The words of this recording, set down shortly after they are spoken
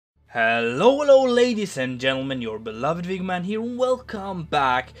Hello ladies and gentlemen, your beloved Vigman here. Welcome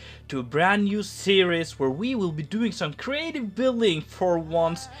back to a brand new series where we will be doing some creative building for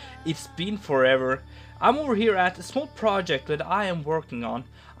once. It's been forever. I'm over here at a small project that I am working on.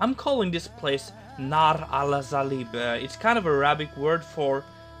 I'm calling this place Nar al-Zalib. It's kind of Arabic word for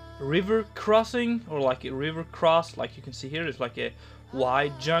river crossing, or like a river cross. Like you can see here, it's like a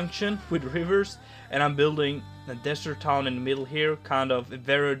wide junction with rivers, and I'm building a desert town in the middle here, kind of a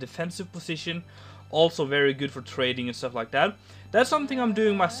very defensive position, also very good for trading and stuff like that. That's something I'm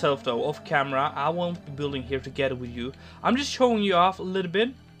doing myself though, off camera. I won't be building here together with you. I'm just showing you off a little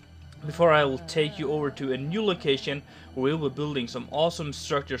bit before I will take you over to a new location where we'll be building some awesome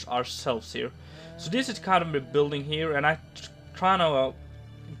structures ourselves here. So this is kind of a building here, and I try to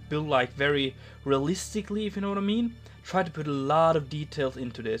build like very realistically, if you know what I mean. Try to put a lot of details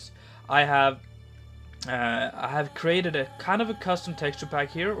into this. I have created a kind of a custom texture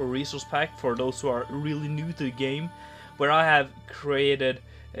pack here, or resource pack for those who are really new to the game, where I have created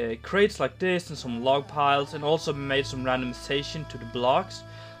crates like this and some log piles, and also made some randomization to the blocks.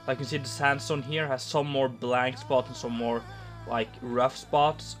 Like you can see, the sandstone here has some more blank spots and some more like rough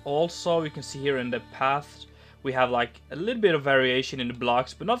spots. Also, you can see here in the paths we have like a little bit of variation in the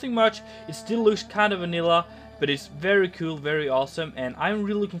blocks, but nothing much. It still looks kind of vanilla, but it's very cool, very awesome, and I'm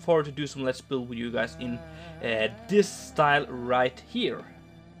really looking forward to do some Let's Build with you guys in this style right here.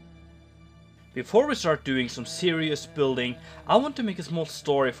 Before we start doing some serious building, I want to make a small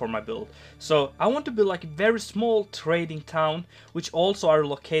story for my build. So I want to build like a very small trading town, which also are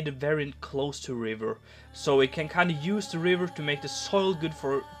located very close to a river. So we can kind of use the river to make the soil good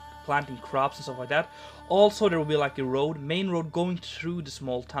for planting crops and stuff like that. Also, there will be like a road, main road going through the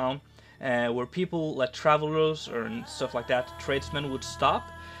small town, where people like travelers or stuff like that, tradesmen would stop.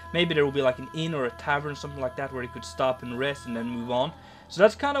 Maybe there will be like an inn or a tavern, something like that, where they could stop and rest and then move on. So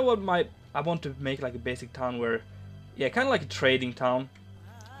that's kind of what I want to make, like a basic town where, yeah, kind of like a trading town.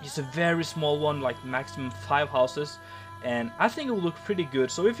 It's a very small one, like maximum 5 houses, and I think it will look pretty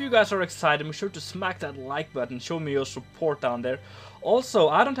good. So if you guys are excited, make sure to smack that like button, show me your support down there. Also,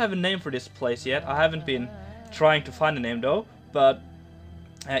 I don't have a name for this place yet. I haven't been trying to find a name though, but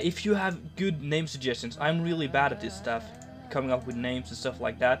if you have good name suggestions, I'm really bad at this stuff, coming up with names and stuff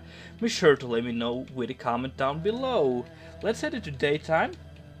like that. Be sure to let me know with a comment down below. Let's set it to daytime.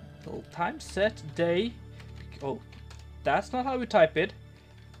 Little time set day. Oh, that's not how we type it.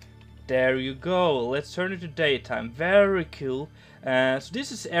 There you go. Let's turn it to daytime. Very cool. So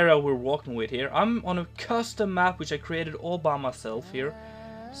this is the area we're walking with here. I'm on a custom map which I created all by myself here.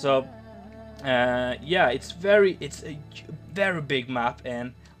 So yeah, it's a very big map,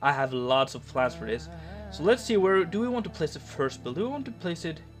 and I have lots of plans for this. So let's see, where do we want to place the first build? Do we want to place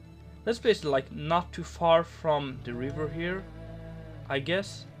it? Let's place it like not too far from the river here, I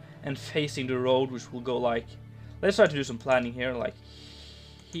guess, and facing the road, which will go like. Let's try to do some planning here, like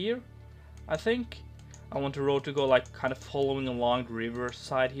here. I think I want the road to go like kind of following along the river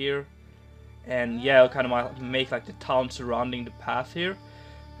side here, and yeah, I'll kind of make like the town surrounding the path here.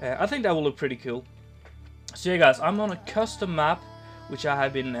 I think that will look pretty cool. So yeah guys, I'm on a custom map which I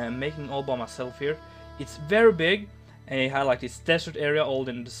have been making all by myself here. It's very big, and it had like this desert area all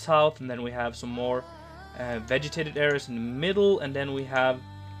in the south, and then we have some more vegetated areas in the middle, and then we have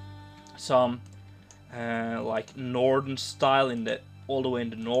some like northern style in the all the way in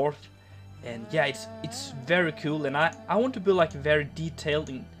the north. And yeah, it's very cool, and I want to build like a very detailed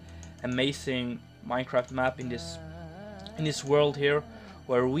and amazing Minecraft map in this world here,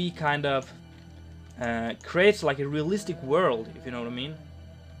 where we kind of creates like a realistic world, if you know what I mean,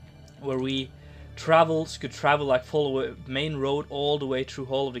 where we could travel like follow a main road all the way through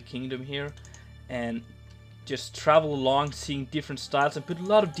Hall of the Kingdom here, and just travel along, seeing different styles, and put a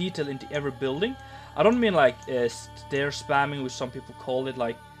lot of detail into every building. I don't mean like stair spamming, which some people call it.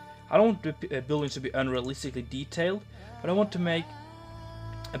 Like, I don't want the buildings to be unrealistically detailed, but I want to make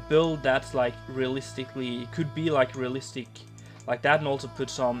a build that's like realistically, could be like realistic like that, and also put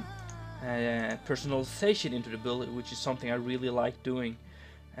some personalization into the build, which is something I really like doing,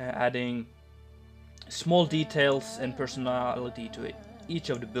 adding small details and personality to it, each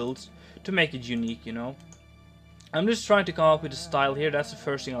of the builds, to make it unique, you know. I'm just trying to come up with a style here. That's the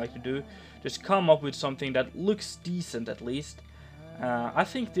first thing I like to do, just come up with something that looks decent at least. I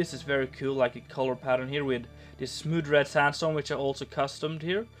think this is very cool, like a color pattern here with this smooth red sandstone, which I also customed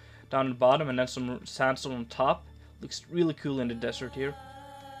here down at the bottom, and then some sandstone on top. Looks really cool in the desert here.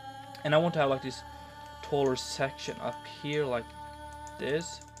 And I want to have like this taller section up here like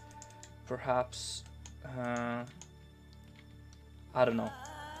this, perhaps I don't know,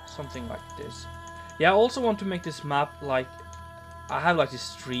 something like this. Yeah, I also want to make this map like I have like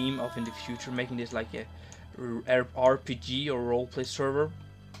this dream of in the future making this like a RPG or roleplay server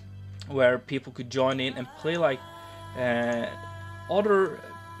where people could join in and play like other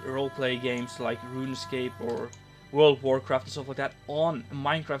roleplay games like RuneScape or World of Warcraft and stuff like that on a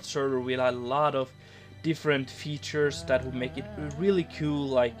Minecraft server with a lot of different features that would make it a really cool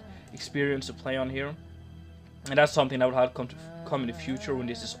like experience to play on here. And that's something that would have to come in the future when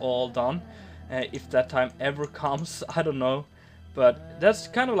this is all done. If that time ever comes, I don't know. But that's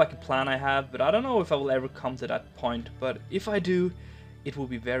kind of like a plan I have, but I don't know if I will ever come to that point. But if I do, it will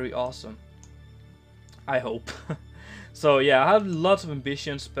be very awesome. I hope. So yeah, I have lots of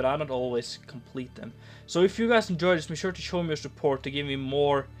ambitions, but I don't always complete them. So if you guys enjoyed this, be sure to show me your support to give me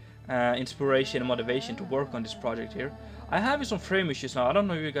more inspiration and motivation to work on this project here. I have some frame issues now. I don't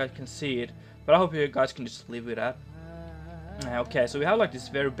know if you guys can see it, but I hope you guys can just live with that. Okay, so we have like this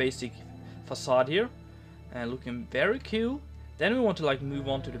very basic facade here, looking very cool. Then we want to like move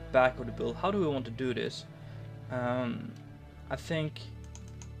on to the back of the build. How do we want to do this? I think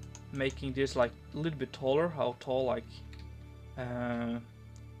making this like a little bit taller. How tall? Like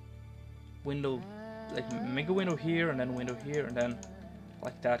window, like make a window here and then a window here and then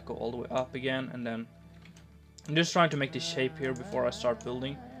like that, go all the way up again. And then I'm just trying to make this shape here before I start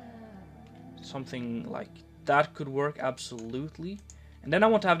building. Something like that could work absolutely. And then I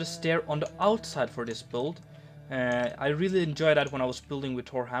want to have the stair on the outside for this build. I really enjoyed that when I was building with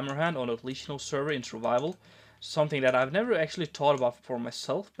Thor Hammerhand on a Lesional server in survival. Something that I've never actually thought about for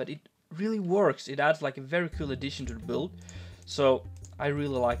myself, but it really works. It adds like a very cool addition to the build. So I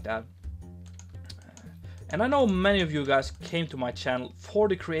really like that. And I know many of you guys came to my channel for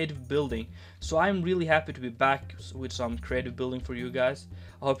the creative building. So I'm really happy to be back with some creative building for you guys.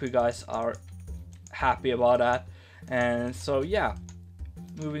 I hope you guys are happy about that. And so yeah.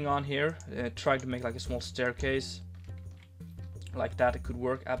 Moving on here, trying to make like a small staircase like that. It could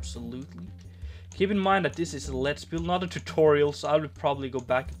work absolutely. Keep in mind that this is a let's build, not a tutorial, so I will probably go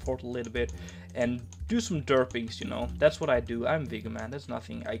back and forth a little bit and do some derpings, you know. That's what I do. I'm Viggo, man. There's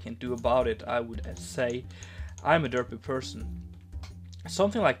nothing I can do about it. I would say I'm a derpy person.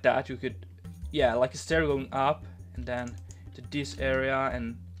 Something like that you could, yeah, like a stair going up and then to this area,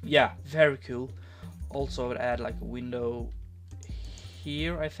 and yeah, very cool. Also I would add like a window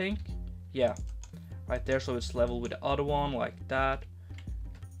here, I think. Yeah, right there, so it's level with the other one like that.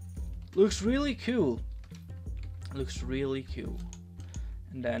 Looks really cool. Looks really cool.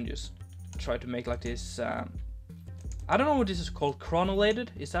 And then just try to make like this I don't know what this is called, chronolated,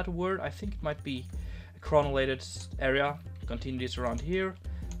 is that a word? I think it might be a chronolated area. Continue this around here.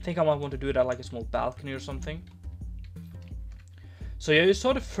 I think I might want to do it at like a small balcony or something. So yeah, you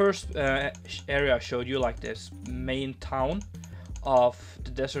saw the first area I showed you, like this main town of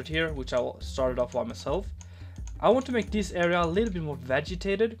the desert here, which I started off by myself. I want to make this area a little bit more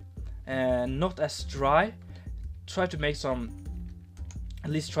vegetated and not as dry. Try to make some,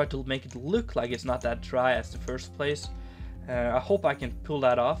 at least try to make it look like it's not that dry as the first place. I hope I can pull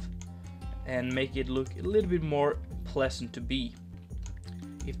that off and make it look a little bit more pleasant to be,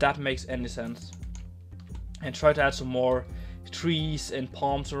 if that makes any sense. And try to add some more trees and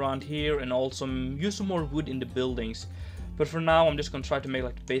palms around here, and also use some more wood in the buildings. But for now I'm just gonna try to make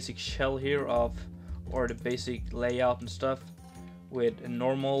like the basic shell here of, or the basic layout and stuff with a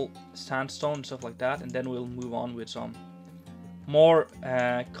normal sandstone and stuff like that, and then we'll move on with some more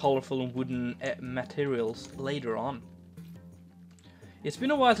colorful and wooden materials later on. It's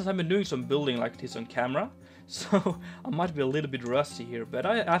been a while since I've been doing some building like this on camera, so I might be a little bit rusty here, but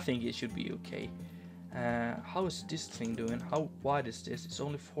I think it should be okay. How is this thing doing? How wide is this? It's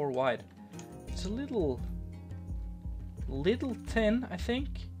only 4 wide. It's a little thin, I think.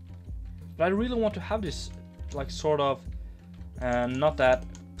 But I really want to have this like sort of not that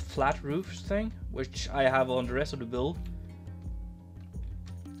flat roof thing, which I have on the rest of the build.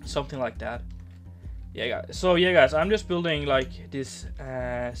 Something like that. Yeah, guys. So yeah, guys, I'm just building like this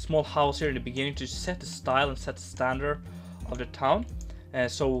small house here in the beginning to set the style and set the standard of the town.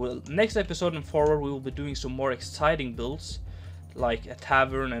 So next episode and forward we will be doing some more exciting builds, like a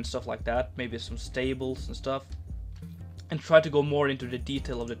tavern and stuff like that, maybe some stables and stuff, and try to go more into the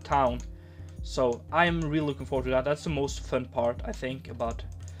detail of the town. So I am really looking forward to that. That's the most fun part, I think, about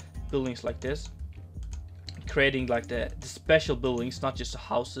buildings like this, creating like the special buildings, not just the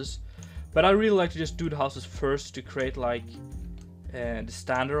houses. But I really like to just do the houses first to create like the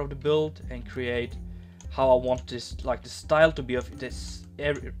standard of the build and create how I want this, like the style to be of this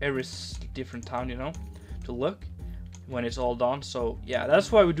every different town, you know, to look when it's all done. So yeah,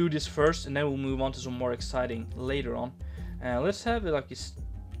 that's why we do this first, and then we'll move on to some more exciting later on. Let's have like a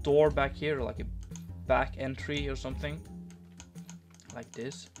door back here, like a back entry or something. like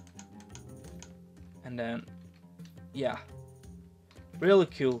this. And then, yeah, really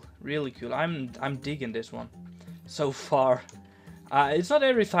cool, really cool. I'm digging this one so far. It's not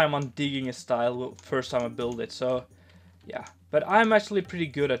every time I'm digging a style first time I build it, so yeah. But I'm actually pretty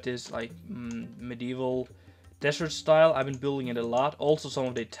good at this, like medieval desert style. I've been building it a lot. Also some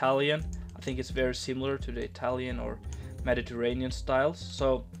of the Italian. I think it's very similar to the Italian or Mediterranean styles.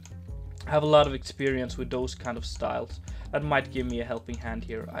 So I have a lot of experience with those kind of styles. That might give me a helping hand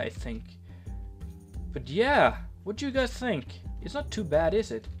here, I think. But yeah, what do you guys think? It's not too bad,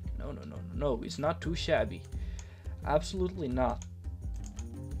 is it? No, it's not too shabby. Absolutely not.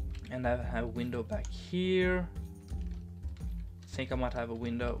 And I have a window back here. I think I might have a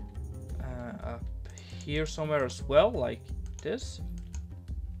window up here somewhere as well, like this.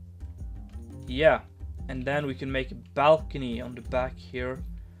 Yeah, and then we can make a balcony on the back here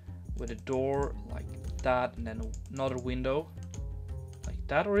with a door like that, and then another window like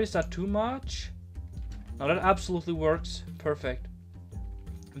that. Or is that too much? No, that absolutely works. Perfect.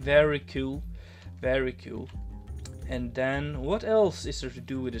 Very cool. Very cool. And then what else is there to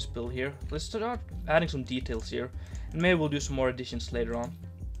do with this build here? Let's start adding some details here, and maybe we'll do some more additions later on.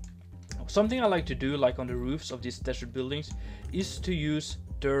 Something I like to do, like on the roofs of these desert buildings, is to use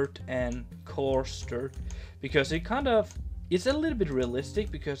dirt and coarse dirt, because it's a little bit realistic,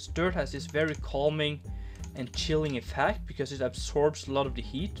 because dirt has this very calming and chilling effect, because it absorbs a lot of the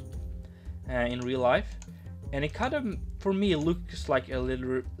heat in real life. And it kind of, for me, it looks like a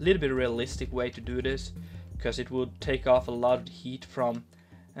little bit realistic way to do this, because it would take off a lot of the heat from,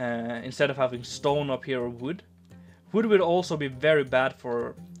 instead of having stone up here or wood. Wood would also be very bad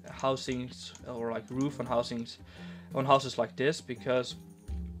for housings, or like roof on houses like this, because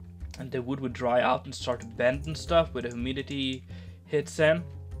the wood would dry out and start to bend and stuff with the humidity hits in.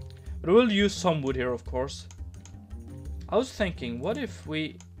 But we'll use some wood here, of course. I was thinking, what if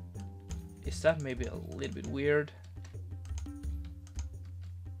we... Is that maybe a little bit weird?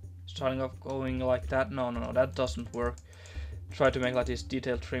 Starting off going like that? No, that doesn't work. Try to make like this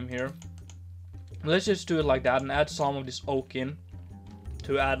detailed trim here. Let's just do it like that and add some of this oak in.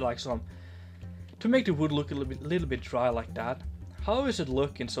 To add like some... To make the wood look a little bit dry like that. How is it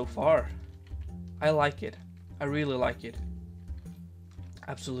looking so far? I like it. I really like it.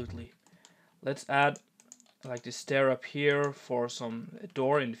 Absolutely. Let's add like this stair up here for some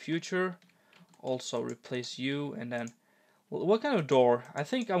door in the future. Also replace you, and then what kind of door? I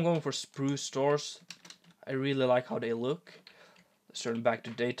think I'm going for spruce doors. I really like how they look. Let's turn back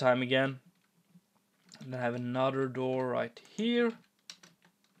to daytime again. And then I have another door right here.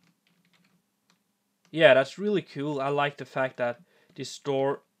 Yeah, that's really cool. I like the fact that this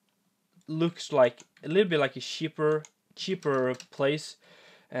door looks like a little bit like a cheaper place,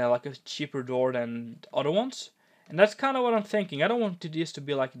 like a cheaper door than other ones. And that's kind of what I'm thinking. I don't want this to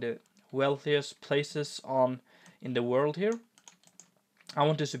be like the wealthiest places in the world here. I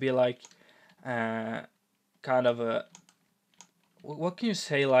want this to be like kind of a, what can you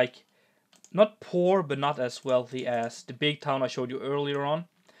say, like not poor but not as wealthy as the big town I showed you earlier on,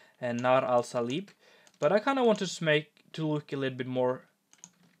 and Nar Al Salib. But I kind of want to look a little bit more,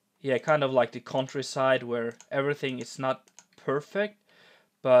 yeah, kind of like the countryside, where everything is not perfect,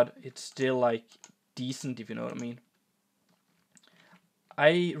 but it's still like decent, if you know what I mean.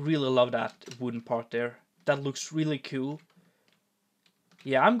 I really love that wooden part there. That looks really cool.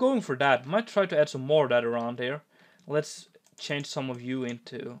 Yeah, I'm going for that. Might try to add some more of that around here. Let's change some of you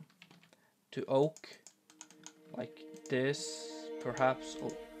into oak, like this, perhaps.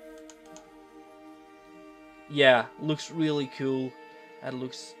 Oh. Yeah, looks really cool. That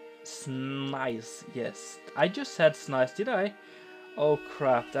looks nice. Yes, I just said nice, did I? Oh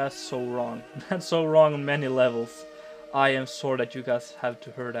crap, that's so wrong. That's so wrong on many levels. I am sorry that you guys have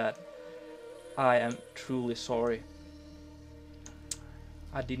to hear that. I am truly sorry.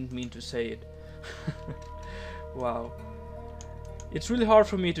 I didn't mean to say it. Wow. It's really hard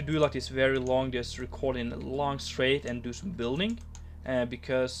for me to do like this very long, just recording long straight and do some building,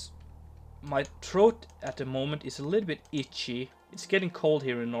 because my throat at the moment is a little bit itchy. It's getting cold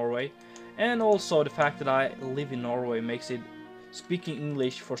here in Norway, and also the fact that I live in Norway makes it, speaking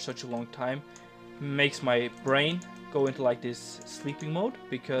English for such a long time, makes my brain go into like this sleeping mode,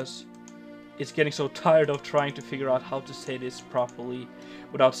 because it's getting so tired of trying to figure out how to say this properly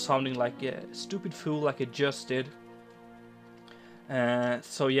without sounding like a stupid fool like I just did.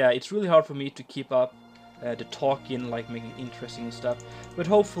 So yeah, it's really hard for me to keep up the talking, like making interesting and stuff. But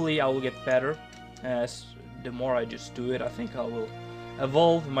hopefully I will get better. The more I just do it, I think I will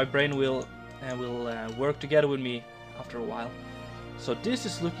evolve. My brain will work together with me after a while. So this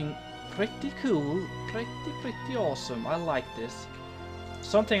is looking pretty cool, pretty awesome. I like this.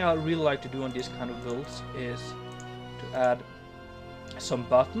 Something I really like to do on these kind of builds is to add some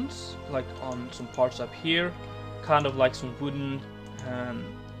buttons, like on some parts up here, kind of like some wooden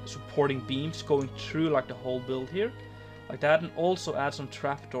supporting beams going through like the whole build here, like that, and also add some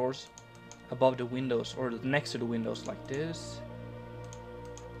trapdoors above the windows or next to the windows like this,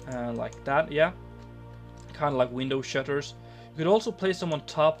 like that, yeah, kind of like window shutters. You could also place them on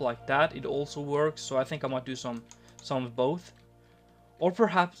top like that, it also works, so I think I might do some of both. Or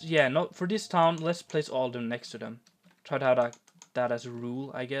perhaps, yeah, not for this town, let's place all of them next to them. Try to have that as a rule,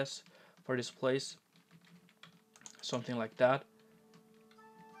 I guess, for this place. Something like that.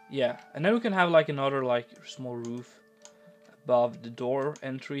 Yeah, and then we can have like another like small roof above the door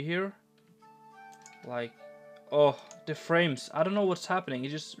entry here. Like, oh, the frames. I don't know what's happening. It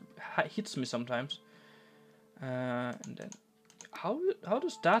just hits me sometimes. And then, how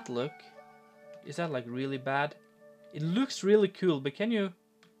does that look? Is that like really bad? It looks really cool, but you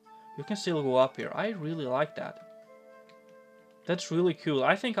can still go up here. I really like that. That's really cool.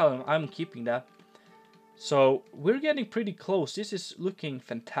 I think I'm keeping that. So we're getting pretty close. This is looking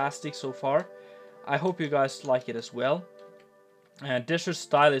fantastic so far. I hope you guys like it as well. Desert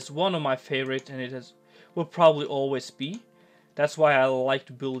style is one of my favorite, and will probably always be. That's why I like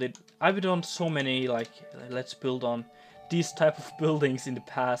to build it. I've done so many like let's build on these type of buildings in the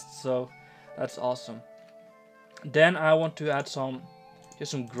past, so that's awesome. Then I want to add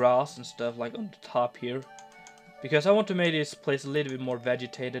just some grass and stuff like on the top here, because I want to make this place a little bit more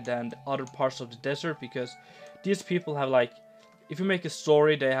vegetated than the other parts of the desert, because these people have like, if you make a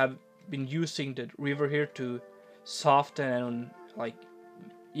story, they have been using the river here to soften and like,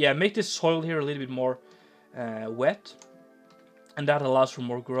 yeah, make this soil here a little bit more wet, and that allows for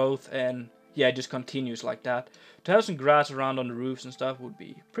more growth, and yeah, it just continues like that. To have some grass around on the roofs and stuff would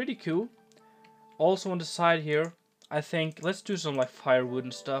be pretty cool. Also on the side here, I think let's do some like firewood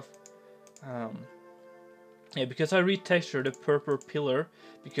and stuff. Yeah, because I retextured the purple pillar,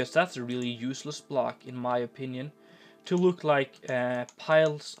 because that's a really useless block in my opinion, to look like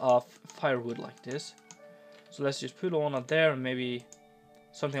piles of firewood like this. So let's just put one up there, and maybe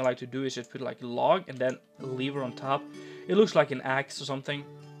something I like to do is just put like a log and then a lever on top. It looks like an axe or something,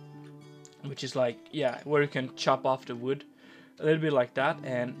 which is like, yeah, where you can chop off the wood, a little bit like that.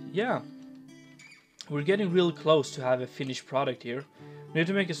 And yeah, we're getting really close to have a finished product here. We need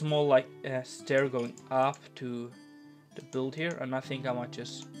to make a small like stair going up to the build here, and I think I might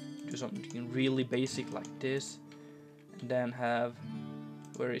just do something really basic like this, and then have,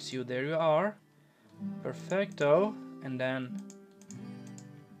 where is you? There you are, perfecto, and then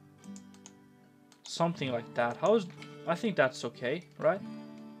something like that. I think that's okay, right?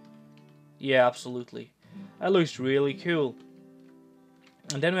 Yeah, absolutely. That looks really cool.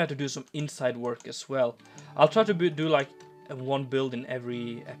 And then we have to do some inside work as well. I'll try to do like one build in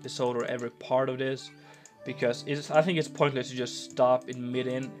every episode or every part of this, because I think it's pointless to just stop in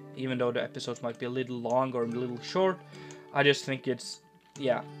mid-in, even though the episodes might be a little long or a little short. I just think it's,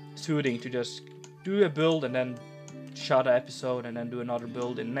 yeah, suiting to just do a build and then shot an episode and then do another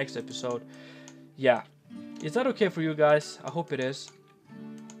build in the next episode. Yeah, is that okay for you guys? I hope it is.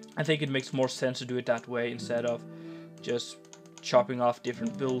 I think it makes more sense to do it that way instead of just chopping off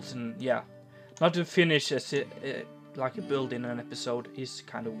different builds, and yeah, not to finish like a build in an episode is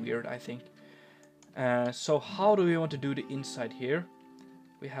kind of weird, I think. So how do we want to do the inside here?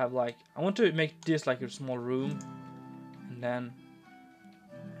 We have like, I want to make this like a small room, and then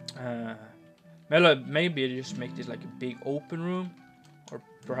maybe just make this like a big open room, or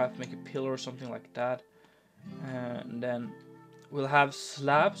perhaps make a pillar or something like that. And then we'll have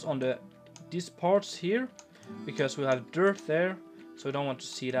slabs on these parts here, because we have dirt there, so we don't want to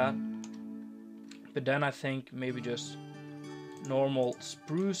see that. But then I think maybe just normal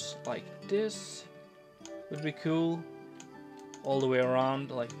spruce like this would be cool, all the way around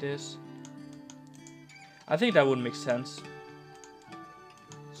like this. I think that would make sense.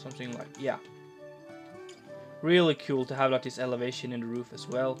 Something like, yeah, really cool to have like this elevation in the roof as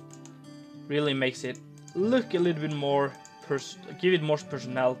well. Really makes it look a little bit more give it more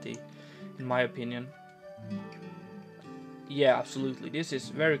personality, in my opinion. Yeah, absolutely, this is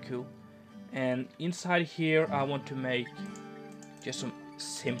very cool. And inside here I want to make just some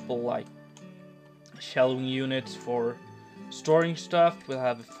simple like shelving units for storing stuff. We'll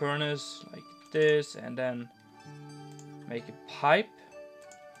have a furnace like this, and then make a pipe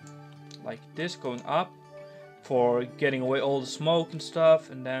like this going up for getting away all the smoke and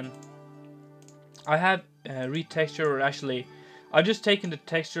stuff. And then I have retexture, or actually I've just taken the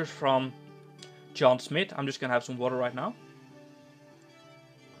textures from John Smith. I'm just gonna have some water right now.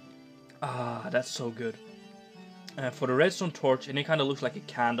 Ah, that's so good. for the redstone torch, and it kind of looks like a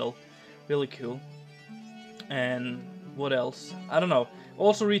candle. Really cool. And what else? I don't know.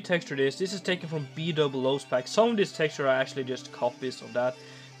 Also retexture this. This is taken from B00's pack. Some of this texture are actually just copies of that.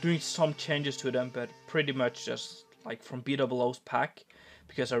 Doing some changes to them, but pretty much just like from B00's pack.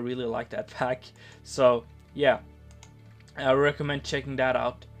 Because I really like that pack. So yeah, I recommend checking that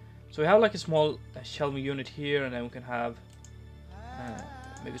out. So we have like a small shelving unit here, and then we can have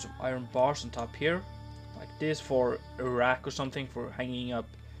maybe some iron bars on top here. Like this for a rack or something for hanging up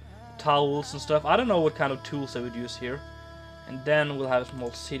towels and stuff. I don't know what kind of tools I would use here. And then we'll have a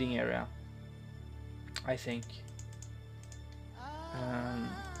small sitting area, I think.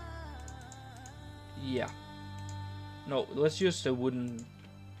 Yeah. No, let's use the wooden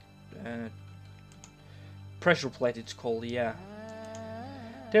pressure plate, it's called, yeah.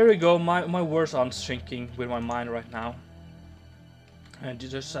 There we go, my words aren't shrinking with my mind right now. And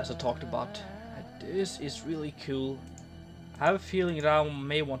just as I talked about, this is really cool. I have a feeling that I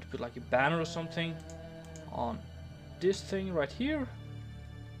may want to put like a banner or something on this thing right here.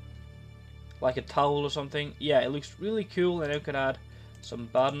 Like a towel or something. Yeah, it looks really cool, and I could add some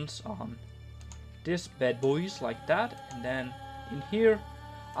buttons on this bad boys like that. And then in here,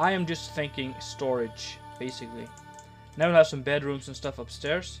 I am just thinking storage, basically. Now we'll have some bedrooms and stuff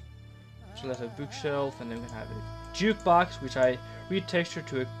upstairs. So let's have a bookshelf, and then we have a jukebox, which I retextured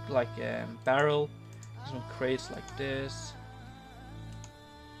to a barrel. Some crates like this.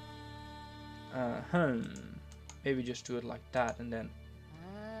 Maybe just do it like that, and then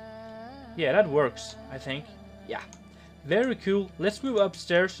yeah, that works, I think. Yeah, very cool. Let's move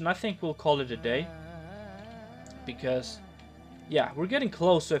upstairs, and I think we'll call it a day, because yeah, we're getting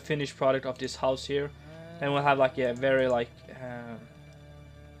close to a finished product of this house here. Then we'll have like a very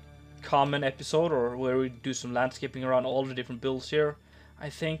common episode, or where we do some landscaping around all the different builds here. I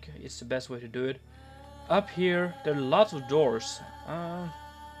think it's the best way to do it. Up here, there are lots of doors.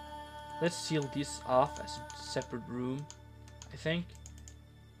 Let's seal this off as a separate room, I think.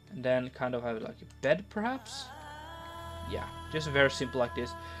 And then kind of have like a bed, perhaps? Yeah, just very simple like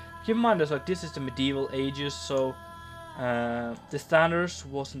this. Keep in mind that like this is the medieval ages, so the standards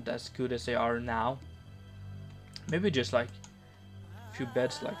wasn't as good as they are now. Maybe just like a few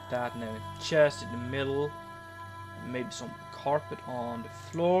beds like that, and then a chest in the middle. Maybe some carpet on the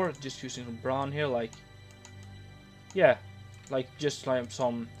floor, just using some brown here, like, yeah, like just like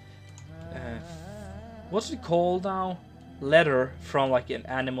some what's it called now? Leather from like an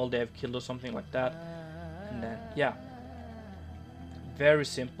animal they have killed or something like that. And then yeah, very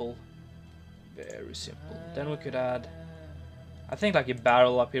simple, very simple. Then we could add, I think, like a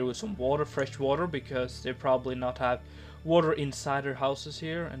barrel up here with some water, fresh water, because they probably not have water inside their houses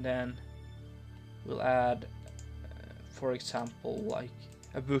here. And then we'll add for example like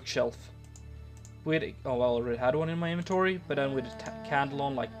a bookshelf with, oh, I already had one in my inventory, but then with a candle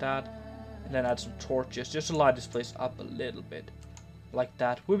on like that. And then add some torches just to light this place up a little bit. Like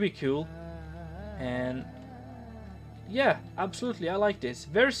that would be cool. And yeah, absolutely, I like this.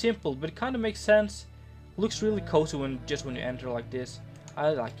 Very simple, but it kind of makes sense. Looks really cozy when you enter like this.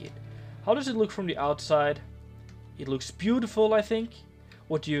 I like it. How does it look from the outside? It looks beautiful, I think.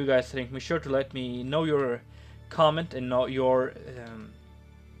 What do you guys think? Make sure to let me know your comment and know your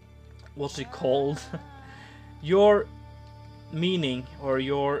what's it called? Your meaning, or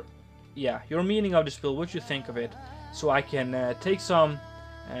your meaning of this build, what you think of it, so I can take some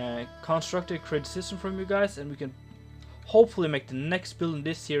constructive criticism from you guys, and we can hopefully make the next build in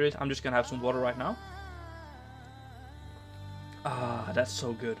this series. I'm just gonna have some water right now. Ah, that's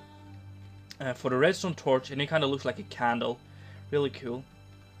so good. For the redstone torch, and it kind of looks like a candle. Really cool.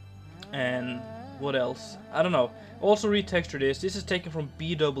 And what else? I don't know. Also retexture this. This is taken from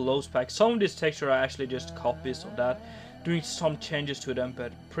B00's pack. Some of this texture are actually just copies of that. Doing some changes to them,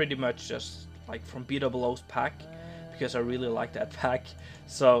 but pretty much just like from B00's pack, because I really like that pack.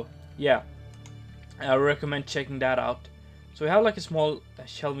 So yeah, I recommend checking that out. So we have like a small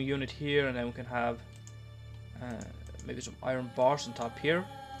shelving unit here, and then we can have maybe some iron bars on top here,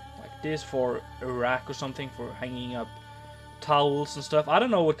 like this for a rack or something for hanging up towels and stuff. I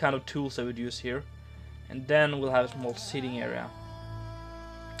don't know what kind of tools I would use here. And then we'll have a small sitting area,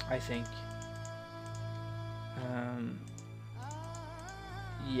 I think.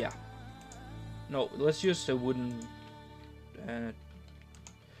 Yeah. No, let's use the wooden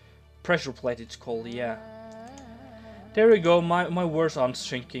pressure plate, it's called, yeah. There we go, my words aren't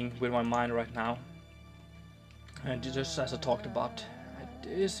shrinking with my mind right now. And just as I talked about,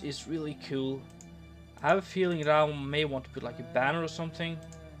 this is really cool. I have a feeling that I may want to put like a banner or something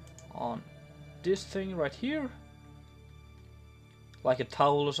on this thing right here. Like a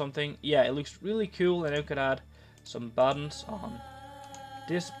towel or something. Yeah, it looks really cool, and I could add some buttons on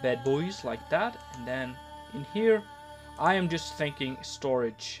this bad boys like that, and then in here I am just thinking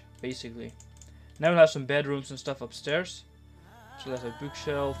storage basically. Now we'll have some bedrooms and stuff upstairs. So let's have a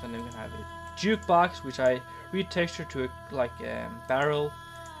bookshelf, and then we can have a jukebox, which I retextured to a barrel.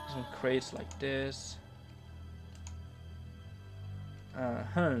 Some crates like this.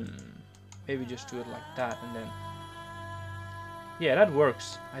 Maybe just do it like that, and then yeah, that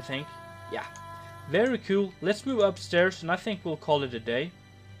works, I think. Yeah, very cool. Let's move upstairs, and I think we'll call it a day,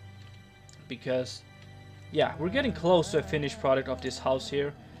 because yeah, we're getting close to a finished product of this house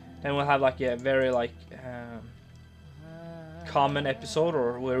here. Then we'll have like a very common episode,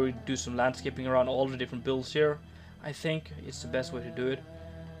 or where we do some landscaping around all the different builds here. I think it's the best way to do it.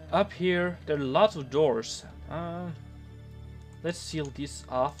 Up here there are lots of doors. Let's seal this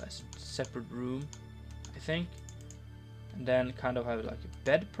off as a separate room, I think, and then kind of have like a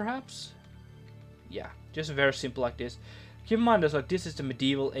bed perhaps. Yeah, just very simple like this. Keep in mind that this is the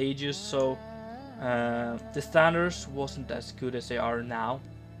medieval ages, so the standards wasn't as good as they are now.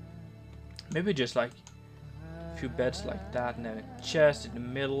 Maybe just like a few beds like that, and then a chest in the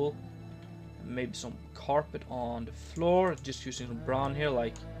middle, and maybe some carpet on the floor, just using some brown here,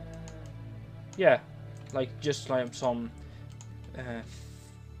 like, yeah, like just like some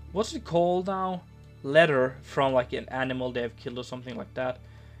what's it called now, leather from like an animal they have killed or something like that.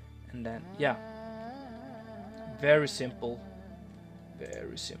 And then yeah, very simple,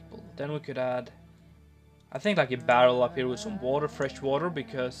 very simple. Then we could add, I think, like a barrel up here with some water, fresh water,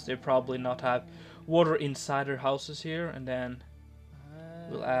 because they probably not have water inside their houses here. And then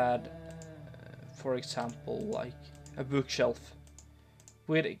we'll add for example like a bookshelf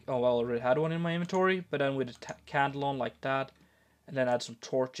with, oh, I already had one in my inventory, but then with a candle on like that, and then add some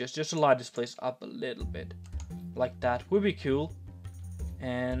torches just to light this place up a little bit like that would be cool.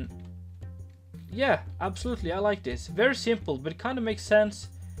 And yeah, absolutely, I like this. Very simple, but it kind of makes sense.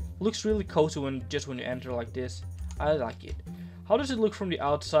 Looks really cozy when you enter like this. I like it. How does it look from the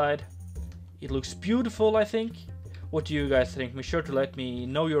outside? It looks beautiful, I think. What do you guys think? Make sure to let me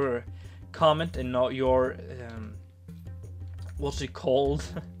know your comment and know your what's it called?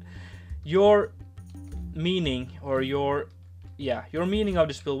 Your meaning, or your meaning of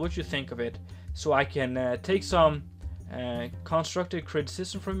this build, what you think of it, so I can take some constructive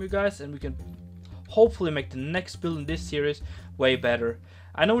criticism from you guys, and we can hopefully make the next build in this series way better.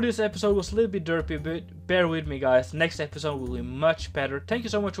 I know this episode was a little bit derpy, but bear with me guys, next episode will be much better. Thank you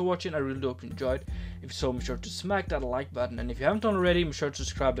so much for watching, I really do hope you enjoyed. If so, make sure to smack that like button, and if you haven't done already, make sure to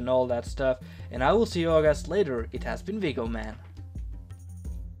subscribe and all that stuff, and I will see you all guys later. It has been Vigo Man.